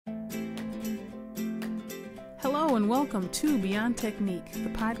and welcome to Beyond Technique, the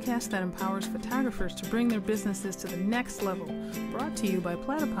podcast that empowers photographers to bring their businesses to the next level. Brought to you by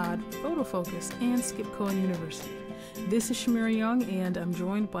Platypod, Photofocus, and Skip Cohen University. This is Shamira Young, and I'm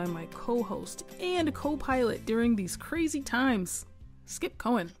joined by my co-host and co-pilot during these crazy times, Skip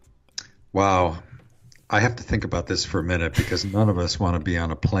Cohen. Wow. I have to think about this for a minute because none of us want to be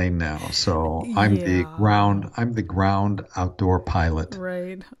on a plane now. So I'm the ground outdoor pilot.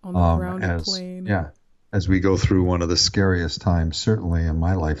 Right, on the grounded plane. Yeah, as we go through one of the scariest times, certainly in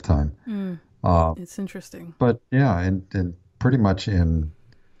my lifetime. It's interesting. But yeah, and pretty much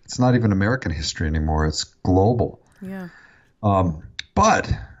it's not even American history anymore. It's global. Yeah.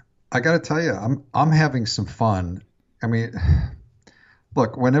 But I got to tell you, I'm having some fun. I mean,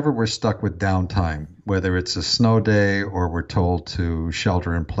 look, whenever we're stuck with downtime, whether it's a snow day or we're told to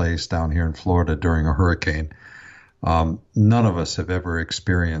shelter in place down here in Florida during a hurricane, none of us have ever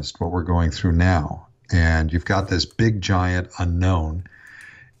experienced what we're going through now. And you've got this big, giant unknown.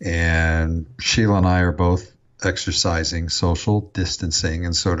 And Sheila and I are both exercising social distancing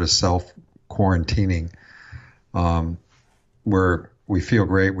and sort of self-quarantining. We feel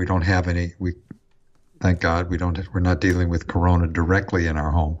great. We don't have any. Thank God we're not dealing with corona directly in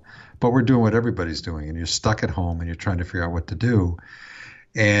our home, but we're doing what everybody's doing, and you're stuck at home and you're trying to figure out what to do.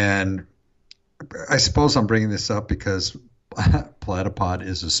 And I suppose I'm bringing this up because Platypod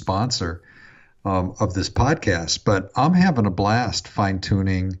is a sponsor of this podcast, but I'm having a blast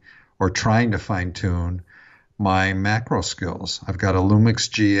fine-tuning or trying to fine-tune my macro skills. I've got a Lumix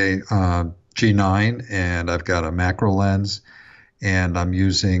G9 and I've got a macro lens. And I'm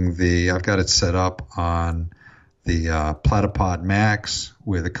using I've got it set up on the Platypod Max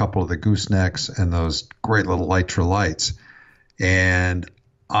with a couple of the goosenecks and those great little Lytra lights. And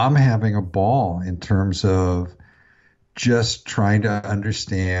I'm having a ball in terms of just trying to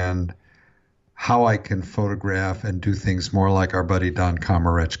understand how I can photograph and do things more like our buddy Don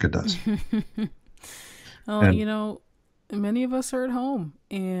Komarechka does. Many of us are at home,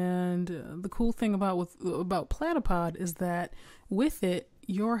 and the cool thing about Platypod is that with it,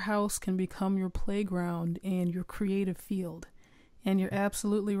 your house can become your playground and your creative field. And you're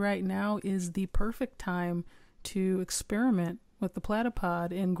absolutely right. Now is the perfect time to experiment with the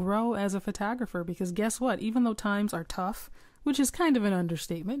Platypod and grow as a photographer, because guess what? Even though times are tough, which is kind of an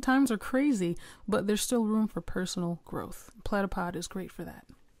understatement, times are crazy, but there's still room for personal growth. Platypod is great for that.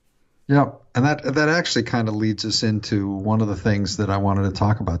 Yeah, and that actually kind of leads us into one of the things that I wanted to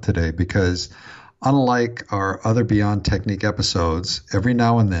talk about today, because unlike our other Beyond Technique episodes, every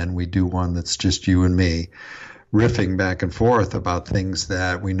now and then we do one that's just you and me riffing back and forth about things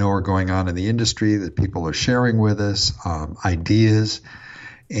that we know are going on in the industry, that people are sharing with us, ideas.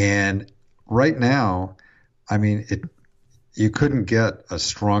 And right now, I mean, you couldn't get a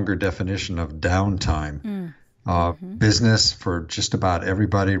stronger definition of downtime. Business for just about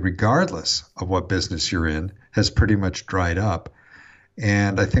everybody, regardless of what business you're in, has pretty much dried up.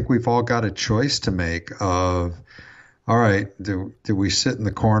 And I think we've all got a choice to make of, all right, do we sit in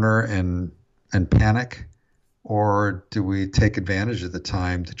the corner and panic, or do we take advantage of the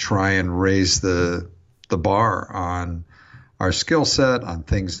time to try and raise the bar on our skill set, on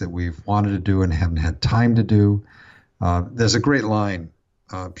things that we've wanted to do and haven't had time to do? There's a great line,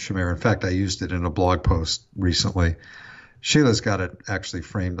 Shamir. In fact, I used it in a blog post recently. Sheila's got it actually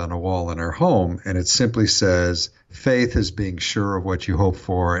framed on a wall in her home, and it simply says, faith is being sure of what you hope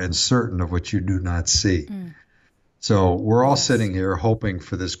for and certain of what you do not see. So we're all sitting here hoping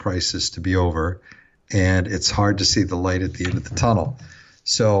for this crisis to be over, and it's hard to see the light at the end of the tunnel.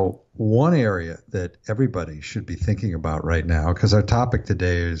 So one area that everybody should be thinking about right now, because our topic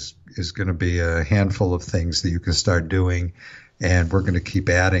today is going to be a handful of things that you can start doing, and we're going to keep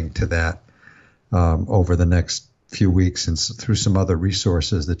adding to that over the next few weeks and through some other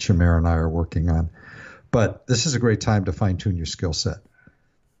resources that Shamir and I are working on. But this is a great time to fine-tune your skill set.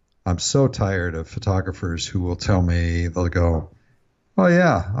 I'm so tired of photographers who will tell me, they'll go, oh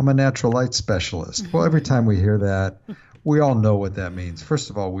yeah, I'm a natural light specialist. Well, every time we hear that, we all know what that means. First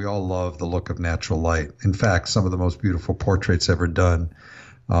of all, we all love the look of natural light. In fact, some of the most beautiful portraits ever done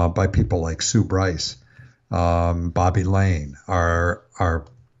by people like Sue Bryce, Bobby Lane, are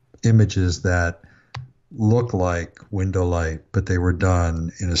images that look like window light, but they were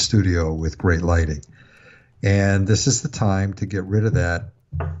done in a studio with great lighting. And this is the time to get rid of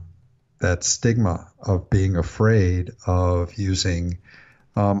that stigma of being afraid of using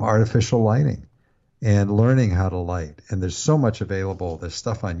artificial lighting and learning how to light. And there's so much available. There's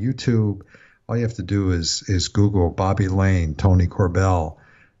stuff on YouTube. All you have to do is Google Bobby Lane, Tony Corbell.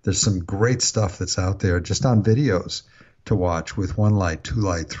 There's some great stuff that's out there just on videos to watch with 1 light, 2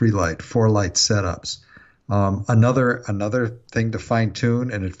 light, 3 light, 4 light setups. Another thing to fine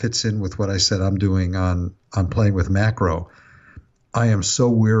tune, and it fits in with what I said I'm doing on playing with macro. I am so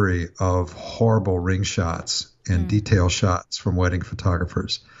weary of horrible ring shots and detail shots from wedding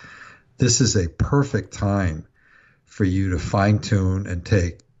photographers. This is a perfect time for you to fine tune and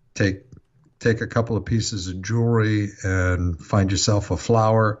take a couple of pieces of jewelry and find yourself a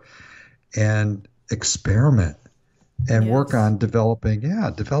flower and experiment and work on develop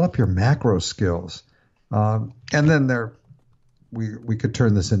your macro skills. And then we could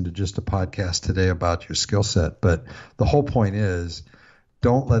turn this into just a podcast today about your skill set. But the whole point is,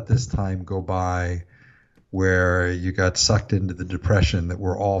 don't let this time go by where you got sucked into the depression that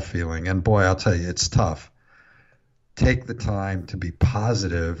we're all feeling. And boy, I'll tell you, it's tough. Take the time to be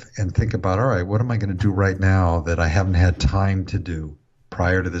positive and think about, all right, what am I going to do right now that I haven't had time to do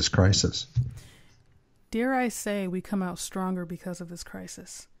prior to this crisis? Dare I say we come out stronger because of this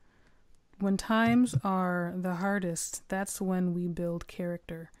crisis. When times are the hardest, that's when we build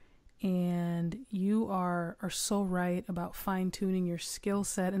character. And you are so right about fine-tuning your skill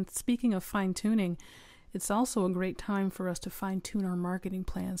set. And speaking of fine-tuning, it's also a great time for us to fine-tune our marketing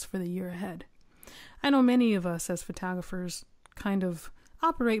plans for the year ahead. I know many of us as photographers kind of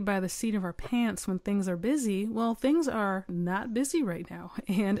operate by the seat of our pants when things are busy. Well, things are not busy right now.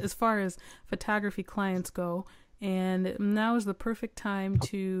 And as far as photography clients go, and now is the perfect time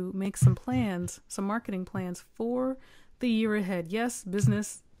to make some plans, some marketing plans for the year ahead. Yes,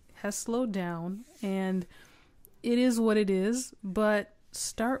 business has slowed down and it is what it is, but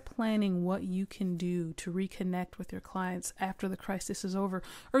start planning what you can do to reconnect with your clients after the crisis is over.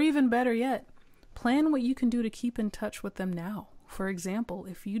 Or even better yet, plan what you can do to keep in touch with them now. For example,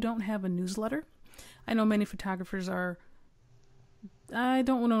 if you don't have a newsletter, I know many photographers are, I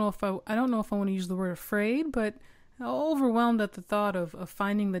don't know if I want to use the word afraid, but overwhelmed at the thought of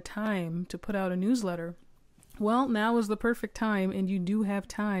finding the time to put out a newsletter. Well, now is the perfect time, and you do have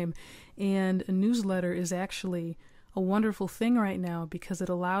time. And a newsletter is actually a wonderful thing right now because it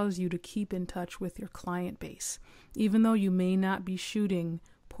allows you to keep in touch with your client base. Even though you may not be shooting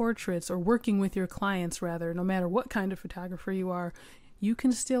portraits or working with your clients, rather, no matter what kind of photographer you are, you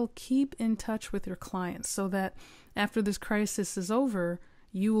can still keep in touch with your clients so that after this crisis is over,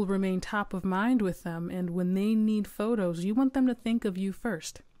 you will remain top of mind with them. And when they need photos, you want them to think of you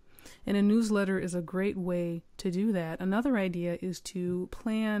first. And a newsletter is a great way to do that. Another idea is to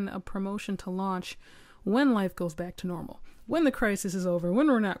plan a promotion to launch when life goes back to normal, when the crisis is over, when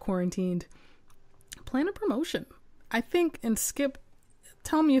we're not quarantined. Plan a promotion. I think, and Skip,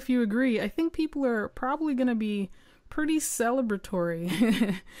 tell me if you agree, I think people are probably going to be pretty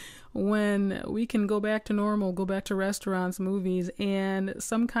celebratory when we can go back to normal, go back to restaurants, movies, and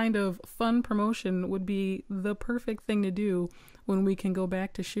some kind of fun promotion would be the perfect thing to do when we can go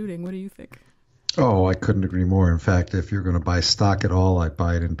back to shooting. What do you think? Oh, I couldn't agree more. In fact, if you're going to buy stock at all, I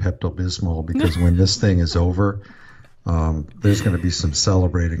buy it in Pepto-Bismol because when this thing is over, there's going to be some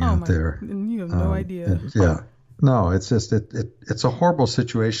celebrating out there. And you have no idea. No, it's just it's a horrible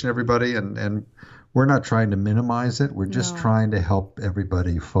situation, everybody, and we're not trying to minimize it. We're just trying to help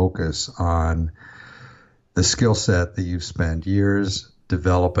everybody focus on the skill set that you've spent years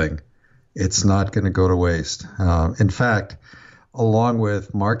developing. It's not going to go to waste. In fact, along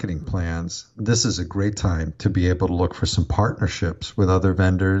with marketing plans, this is a great time to be able to look for some partnerships with other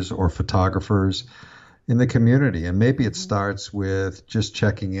vendors or photographers in the community. And maybe it starts with just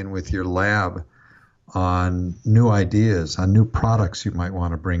checking in with your lab on new ideas, on new products you might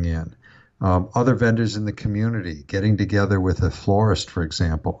want to bring in. Other vendors in the community, getting together with a florist, for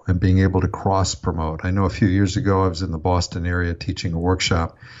example, and being able to cross-promote. I know a few years ago I was in the Boston area teaching a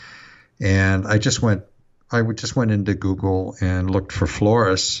workshop, and I just went into Google and looked for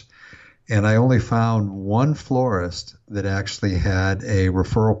florists, and I only found one florist that actually had a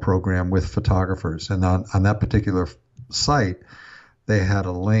referral program with photographers. And on that particular site, they had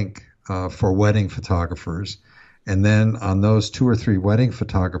a link for wedding photographers. And then on those 2 or 3 wedding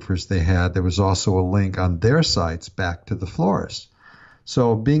photographers there was also a link on their sites back to the florist.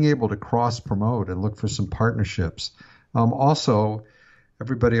 So being able to cross-promote and look for some partnerships. Also,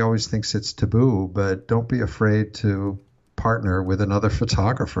 everybody always thinks it's taboo, but don't be afraid to partner with another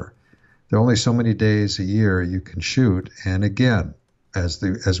photographer. There are only so many days a year you can shoot. And again,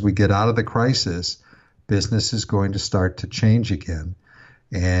 as we get out of the crisis, business is going to start to change again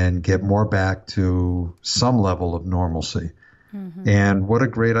and get more back to some level of normalcy. Mm-hmm. And what a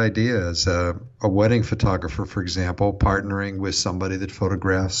great idea is a wedding photographer, for example, partnering with somebody that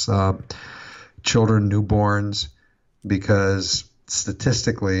photographs children, newborns, because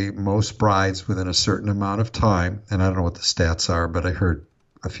statistically, most brides within a certain amount of time, and I don't know what the stats are, but I heard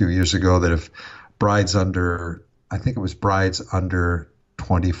a few years ago that if brides under, I think it was brides under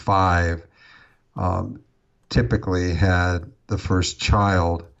 25, typically had the first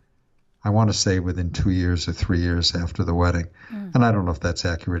child, I want to say within 2 years or 3 years after the wedding. And I don't know if that's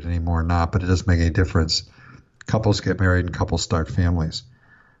accurate anymore or not, but it doesn't make any difference. Couples get married and couples start families.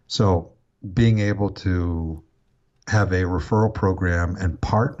 So being able to have a referral program and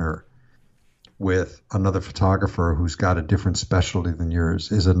partner with another photographer who's got a different specialty than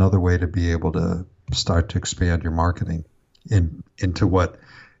yours is another way to be able to start to expand your marketing into what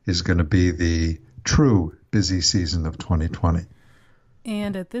is going to be the true busy season of 2020.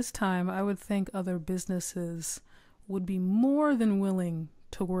 And at this time, I would think other businesses would be more than willing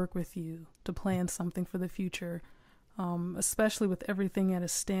to work with you to plan something for the future, especially with everything at a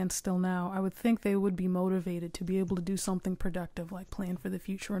standstill now. I would think they would be motivated to be able to do something productive like plan for the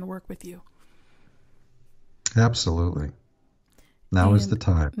future and work with you. Absolutely. Now is the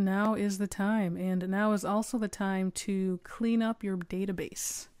time. Now is the time. And now is also the time to clean up your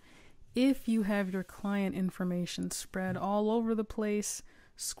database. If you have your client information spread all over the place,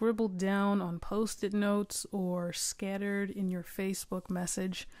 scribbled down on Post-it notes or scattered in your Facebook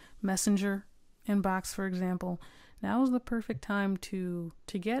Messenger inbox, for example, now is the perfect time to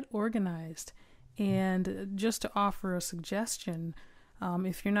get organized. And just to offer a suggestion,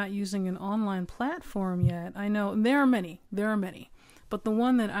 if you're not using an online platform yet, I know there are many, but the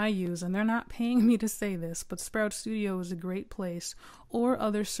one that I use, and they're not paying me to say this, but Sprout Studio is a great place, or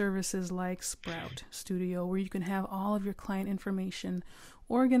other services like Sprout Studio, where you can have all of your client information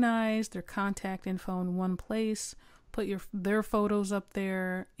organized, their contact info in one place, put their photos up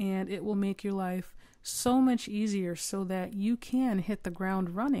there, and it will make your life so much easier so that you can hit the ground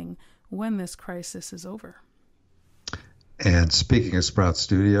running when this crisis is over. And speaking of Sprout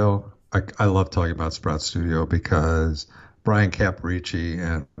Studio, I love talking about Sprout Studio because Brian Caprici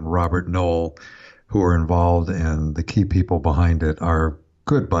and Robert Knoll, who are involved and the key people behind it, are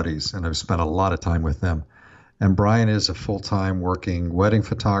good buddies, and I've spent a lot of time with them. And Brian is a full-time working wedding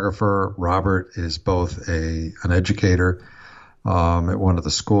photographer. Robert is both an educator at one of the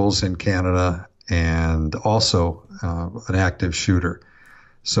schools in Canada and also an active shooter.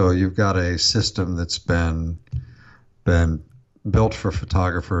 So you've got a system that's been built for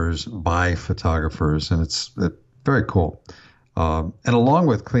photographers by photographers, and it's very cool. And along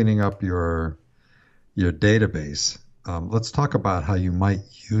with cleaning up your database, let's talk about how you might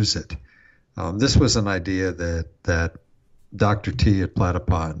use it. This was an idea that Dr. T at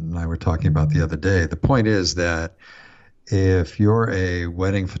Platypod and I were talking about the other day. The point is that if you're a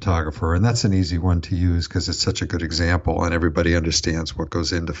wedding photographer, and that's an easy one to use because it's such a good example and everybody understands what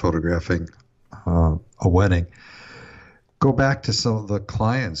goes into photographing a wedding, go back to some of the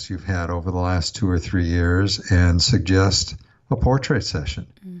clients you've had over the last 2 or 3 years and suggest a portrait session.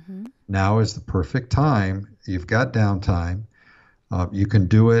 Mm-hmm. Now is the perfect time. You've got downtime. You can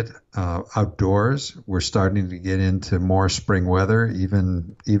do it outdoors. We're starting to get into more spring weather,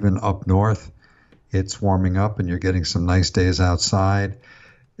 even up north. It's warming up and you're getting some nice days outside.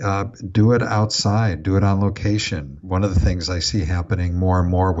 Do it outside. Do it on location. One of the things I see happening more and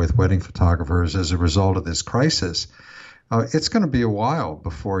more with wedding photographers as a result of this crisis, it's going to be a while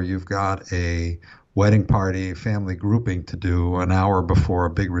before you've got a wedding party, family grouping to do an hour before a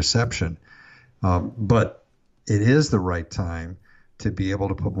big reception. But it is the right time to be able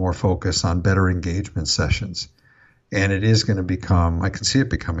to put more focus on better engagement sessions. And it is going to become, I can see it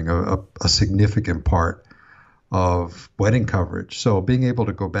becoming a significant part of wedding coverage. So being able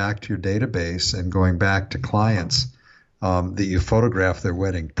to go back to your database and going back to clients that you photographed their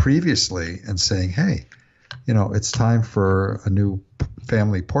wedding previously and saying, hey, it's time for a new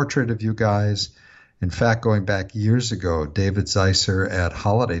family portrait of you guys. In fact, going back years ago, David Zeisser at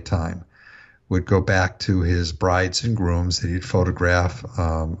Holiday Time would go back to his brides and grooms that he'd photograph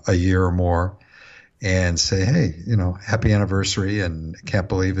a year or more and say, hey, happy anniversary, and I can't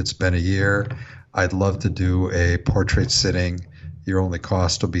believe it's been a year. I'd love to do a portrait sitting. Your only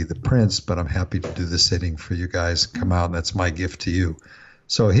cost will be the prints, but I'm happy to do the sitting for you guys. Come out, and that's my gift to you.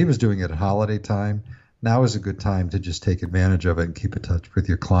 So he was doing it at Holiday Time. Now is a good time to just take advantage of it and keep in touch with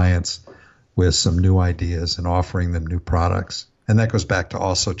your clients with some new ideas and offering them new products. And that goes back to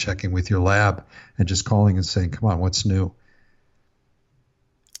also checking with your lab and just calling and saying, come on, what's new?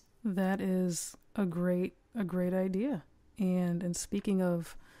 That is a great idea. And speaking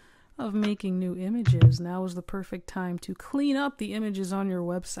of making new images, now is the perfect time to clean up the images on your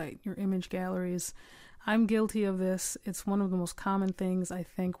website, your image galleries. I'm guilty of this. It's one of the most common things I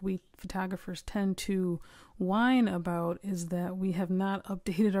think we photographers tend to whine about is that we have not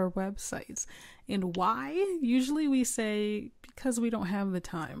updated our websites. And why? Usually we say because we don't have the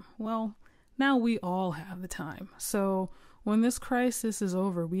time. Well, Now we all have the time. So when this crisis is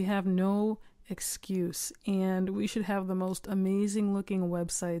over, we have no excuse, and we should have the most amazing looking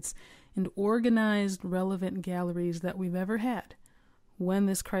websites and organized, relevant galleries that we've ever had when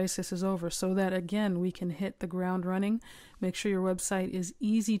this crisis is over, so that again we can hit the ground running. Make sure your website is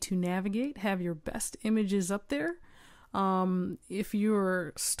easy to navigate, have your best images up there. If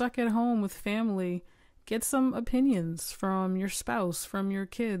you're stuck at home with family, get some opinions from your spouse, from your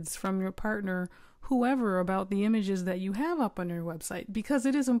kids, from your partner, whoever, about the images that you have up on your website, because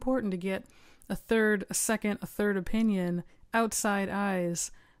it is important to get a third, a second, a third opinion, outside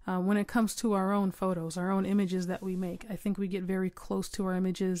eyes, when it comes to our own photos, our own images that we make. I think we get very close to our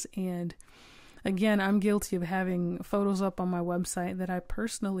images, and again, I'm guilty of having photos up on my website that I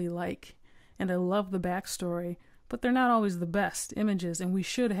personally like, and I love the backstory, but they're not always the best images, and we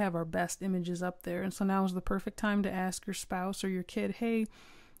should have our best images up there. And so now is the perfect time to ask your spouse or your kid, hey,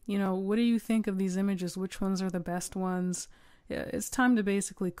 what do you think of these images? Which ones are the best ones? It's time to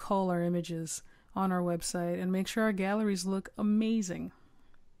basically cull our images on our website and make sure our galleries look amazing.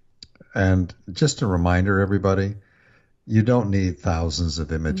 And just a reminder, everybody, you don't need thousands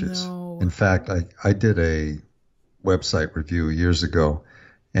of images. No. In fact, I did a website review years ago,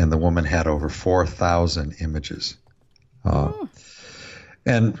 and the woman had over 4,000 images.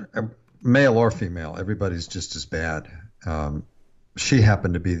 And male or female, everybody's just as bad. She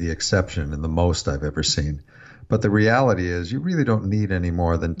happened to be the exception and the most I've ever seen. But the reality is you really don't need any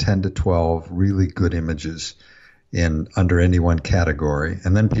more than 10 to 12 really good images in under any one category.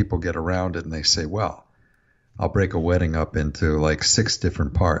 And then people get around it and they say, well, I'll break a wedding up into like 6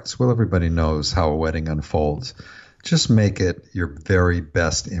 different parts. Well, everybody knows how a wedding unfolds. Just make it your very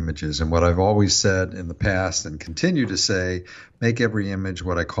best images. And what I've always said in the past and continue to say, make every image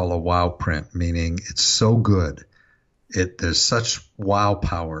what I call a wow print, meaning it's so good. There's such wow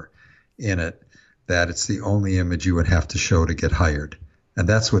power in it that it's the only image you would have to show to get hired. And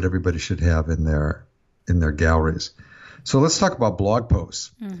that's what everybody should have in their galleries. So let's talk about blog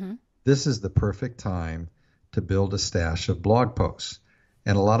posts. Mm-hmm. This is the perfect time to build a stash of blog posts.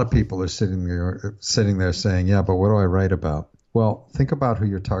 And a lot of people are sitting there saying, yeah, but what do I write about? Well, think about who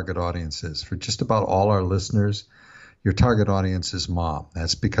your target audience is. For just about all our listeners, your target audience is mom.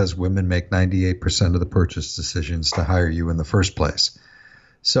 That's because women make 98% of the purchase decisions to hire you in the first place.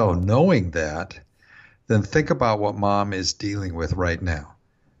 So knowing that, then think about what mom is dealing with right now.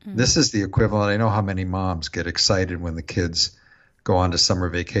 Mm-hmm. This is the equivalent. I know how many moms get excited when the kids go on to summer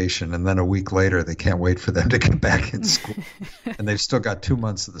vacation, and then a week later they can't wait for them to get back in school, and they've still got 2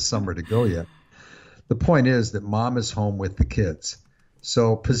 months of the summer to go yet. The point is that mom is home with the kids.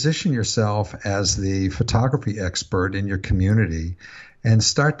 So position yourself as the photography expert in your community and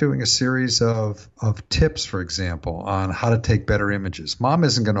start doing a series of tips, for example, on how to take better images. Mom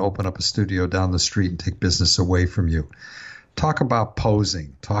isn't going to open up a studio down the street and take business away from you. Talk about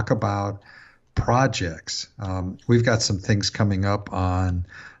posing. Talk about projects. We've got some things coming up on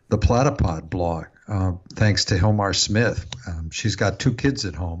the Platypod blog, thanks to Hilmar Smith. She's got 2 kids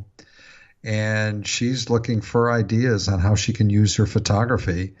at home, and she's looking for ideas on how she can use her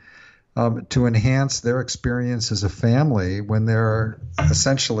photography to enhance their experience as a family when they're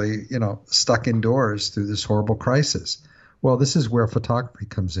essentially, stuck indoors through this horrible crisis. Well, this is where photography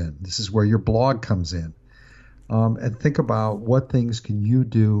comes in. This is where your blog comes in. And think about what things can you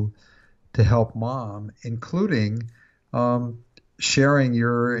do to help mom, including sharing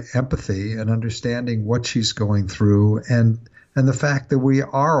your empathy and understanding what she's going through and the fact that we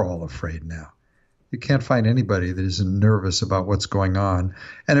are all afraid now. You can't find anybody that isn't nervous about what's going on.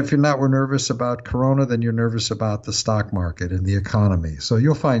 And if you're not nervous about Corona, then you're nervous about the stock market and the economy. So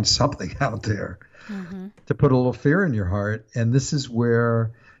you'll find something out there to put a little fear in your heart. And this is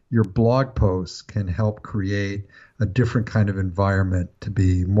where your blog posts can help create a different kind of environment to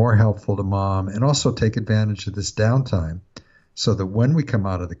be more helpful to mom and also take advantage of this downtime so that when we come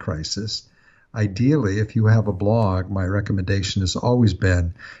out of the crisis, ideally, if you have a blog, my recommendation has always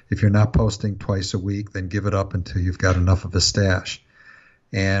been, if you're not posting twice a week, then give it up until you've got enough of a stash.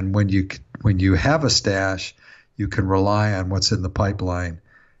 And when you have a stash, you can rely on what's in the pipeline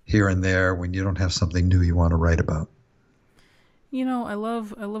here and there when you don't have something new you want to write about. I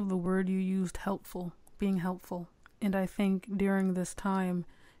love the word you used, helpful, being helpful. And I think during this time,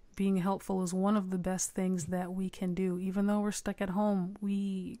 being helpful is one of the best things that we can do. Even though we're stuck at home,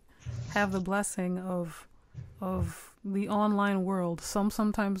 we have the blessing of the online world.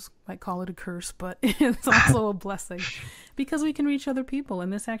 Sometimes might call it a curse, but it's also a blessing because we can reach other people.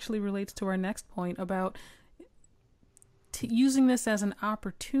 And this actually relates to our next point about using this as an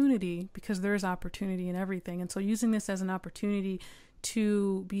opportunity, because there's opportunity in everything. And so using this as an opportunity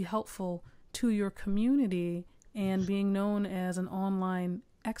to be helpful to your community and being known as an online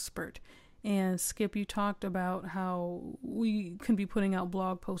expert. And Skip, you talked about how we can be putting out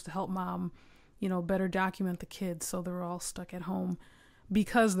blog posts to help mom, better document the kids so they're all stuck at home,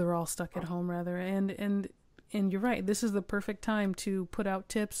 because they're all stuck at home rather. And you're right, this is the perfect time to put out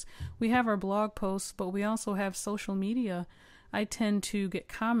tips. We have our blog posts, but we also have social media. I tend to get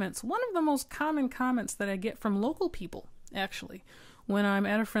comments. One of the most common comments that I get from local people, actually, when I'm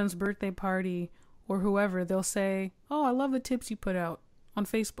at a friend's birthday party or whoever, they'll say, "Oh, I love the tips you put out on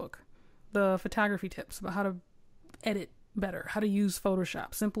Facebook. The photography tips about how to edit better, how to use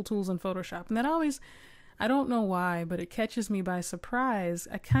Photoshop, simple tools in Photoshop." And that always, I don't know why, but it catches me by surprise.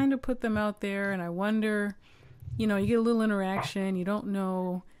 I kind of put them out there and I wonder, you get a little interaction. You don't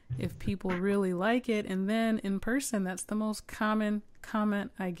know if people really like it. And then in person, that's the most common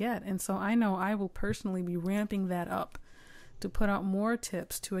comment I get. And so I know I will personally be ramping that up to put out more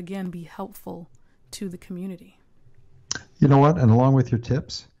tips to, again, be helpful to the community. You know what? And along with your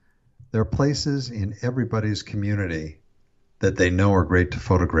tips, there are places in everybody's community that they know are great to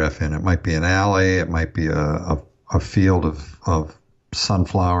photograph in. It might be an alley. It might be a field of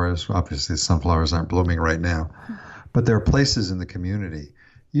sunflowers. Obviously, sunflowers aren't blooming right now. But there are places in the community.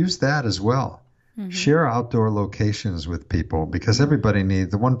 Use that as well. Mm-hmm. Share outdoor locations with people, because everybody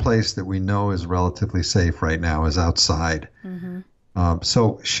needs, the one place that we know is relatively safe right now is outside. Mm-hmm.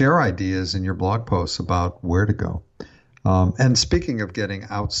 So share ideas in your blog posts about where to go. And speaking of getting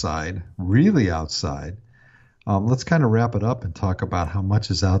outside, really outside, let's kind of wrap it up and talk about how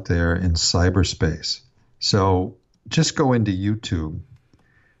much is out there in cyberspace. So just go into YouTube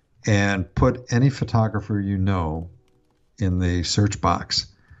and put any photographer you know in the search box.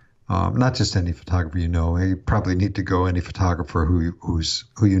 Not just any photographer you know. You probably need to go any photographer who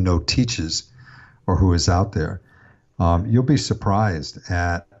you know teaches or who is out there. You'll be surprised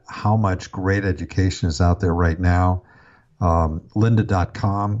at how much great education is out there right now.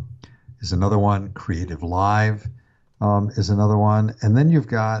 Lynda.com is another one. Creative Live is another one. And then you've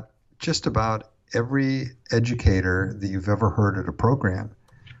got just about every educator that you've ever heard at a program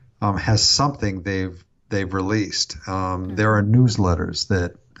has something they've released. There are newsletters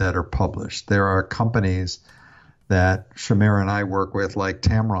that are published. There are companies that Shamira and I work with, like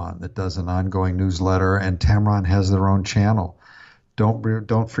Tamron, that does an ongoing newsletter, and Tamron has their own channel.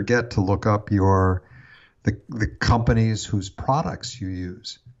 Don't forget to look up the companies whose products you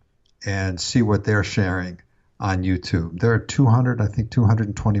use and see what they're sharing on YouTube. There are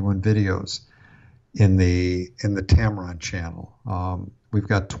 221 videos in the Tamron channel. We've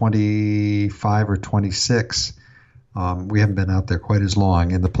got 25 or 26. We haven't been out there quite as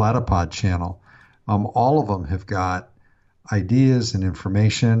long. In the Platypod channel, all of them have got ideas and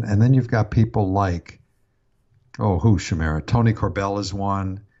information. And then you've got people like, Shamira? Tony Corbell is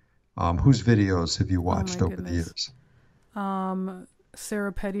one. Whose videos have you watched over the years?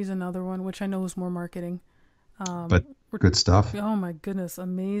 Sarah Petty's another one, which I know is more marketing. But good stuff. Oh my goodness,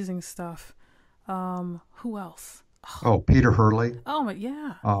 amazing stuff. Who else? Peter Hurley. Oh my,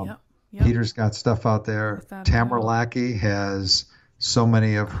 yeah. Yep. Peter's got stuff out there. Tamara Lackey has so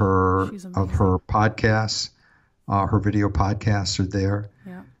many of her podcasts. Her video podcasts are there.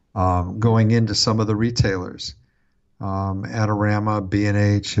 Yeah. Going into some of the retailers, Adorama,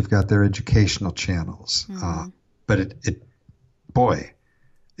 B&H have got their educational channels. Mm-hmm. But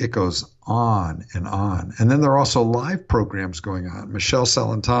it goes on and on. And then there are also live programs going on. Michelle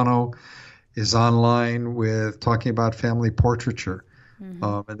Celentano is online with talking about family portraiture.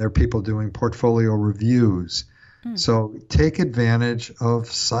 Mm-hmm. And there are people doing portfolio reviews. Mm. So take advantage of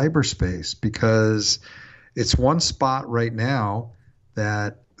cyberspace, because it's one spot right now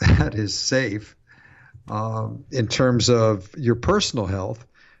that is safe in terms of your personal health.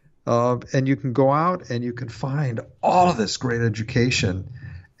 And you can go out and you can find all of this great education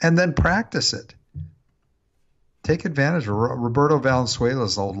and then practice it. Take advantage of Roberto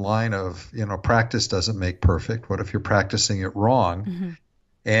Valenzuela's old line of, practice doesn't make perfect. What if you're practicing it wrong? Mm-hmm.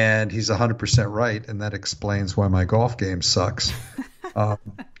 And he's 100% right, and that explains why my golf game sucks.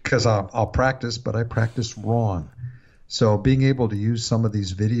 Because I'll practice, but I practice wrong. So being able to use some of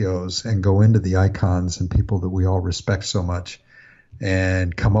these videos and go into the icons and people that we all respect so much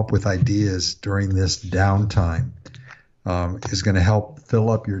and come up with ideas during this downtime is going to help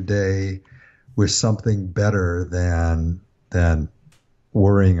fill up your day with something better than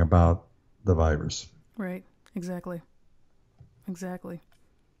worrying about the virus. Right. Exactly.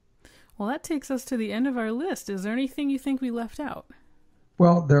 Well, that takes us to the end of our list. Is there anything you think we left out?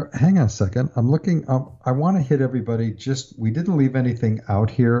 Well, hang on a second. I'm looking. I want to hit everybody. We didn't leave anything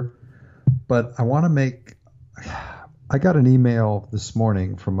out here, but I want to make I got an email this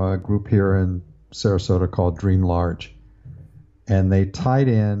morning from a group here in Sarasota called Dream Large, and they tied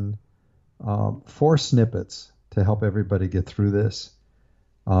in 4 snippets to help everybody get through this.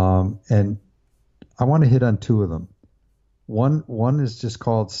 And I want to hit on 2 of them. One is just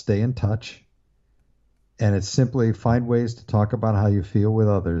called Stay in Touch, and it's simply find ways to talk about how you feel with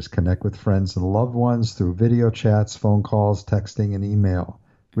others, connect with friends and loved ones through video chats, phone calls, texting, and email.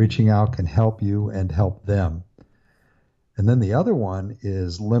 Reaching out can help you and help them. And then the other one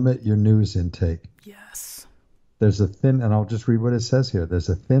is limit your news intake. Yes. There's a thin, and I'll just read what it says here. There's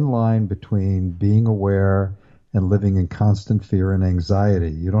a thin line between being aware and living in constant fear and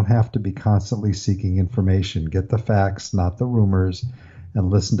anxiety. You don't have to be constantly seeking information. Get the facts, not the rumors,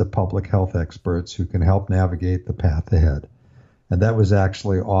 and listen to public health experts who can help navigate the path ahead. And that was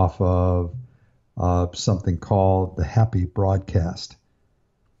actually off of something called the Happy Broadcast.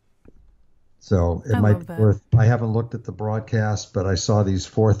 So it might be worth, I haven't looked at the broadcast, but I saw these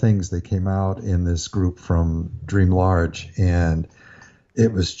 4 things that came out in this group from Dream Large, and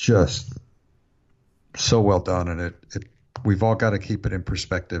it was just so well done. And we've all got to keep it in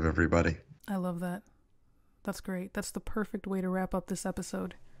perspective, everybody. I love that. That's great. That's the perfect way to wrap up this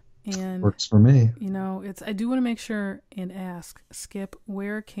episode. And works for me. You know, I do want to make sure and ask, Skip,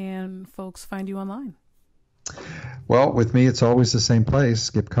 where can folks find you online? Well, with me, it's always the same place,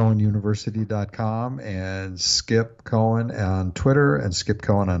 skipcohenuniversity.com, and Skip Cohen on Twitter and Skip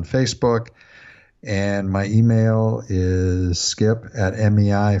Cohen on Facebook. And my email is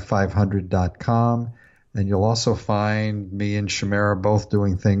skip@mei500.com. And you'll also find me and Shamira both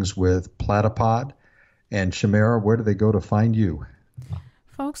doing things with Platypod. And Shamira, where do they go to find you?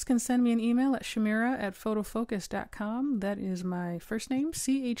 Folks can send me an email at shamira@photofocus.com. That is my first name,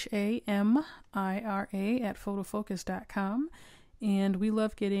 CHAMIRA @photofocus.com. And we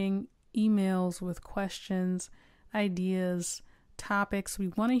love getting emails with questions, ideas, topics. We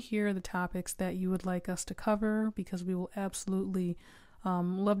want to hear the topics that you would like us to cover, because we will absolutely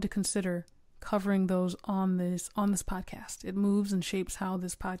love to consider covering those on this podcast. It moves and shapes how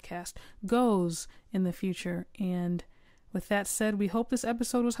this podcast goes in the future. And with that said, we hope this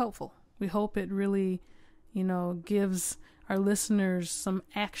episode was helpful. We hope it really, gives our listeners some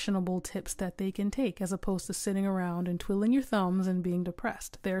actionable tips that they can take, as opposed to sitting around and twiddling your thumbs and being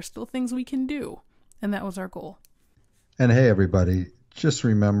depressed. There are still things we can do, and that was our goal. And hey, everybody, just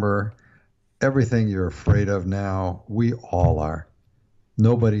remember, everything you're afraid of now, we all are.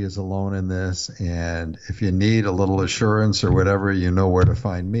 Nobody is alone in this, and if you need a little assurance or whatever, you know where to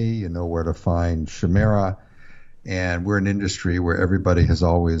find me, you know where to find Shamira. And we're an industry where everybody has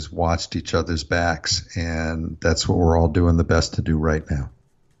always watched each other's backs, and that's what we're all doing the best to do right now.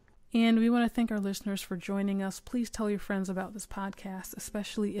 And we want to thank our listeners for joining us. Please tell your friends about this podcast,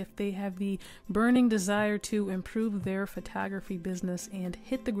 especially if they have the burning desire to improve their photography business and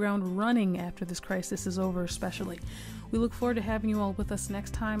hit the ground running after this crisis is over, especially. We look forward to having you all with us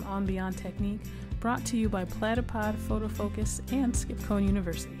next time on Beyond Technique, brought to you by Platypod, Photofocus, and Skip Cohen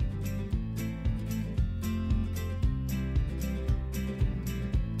University.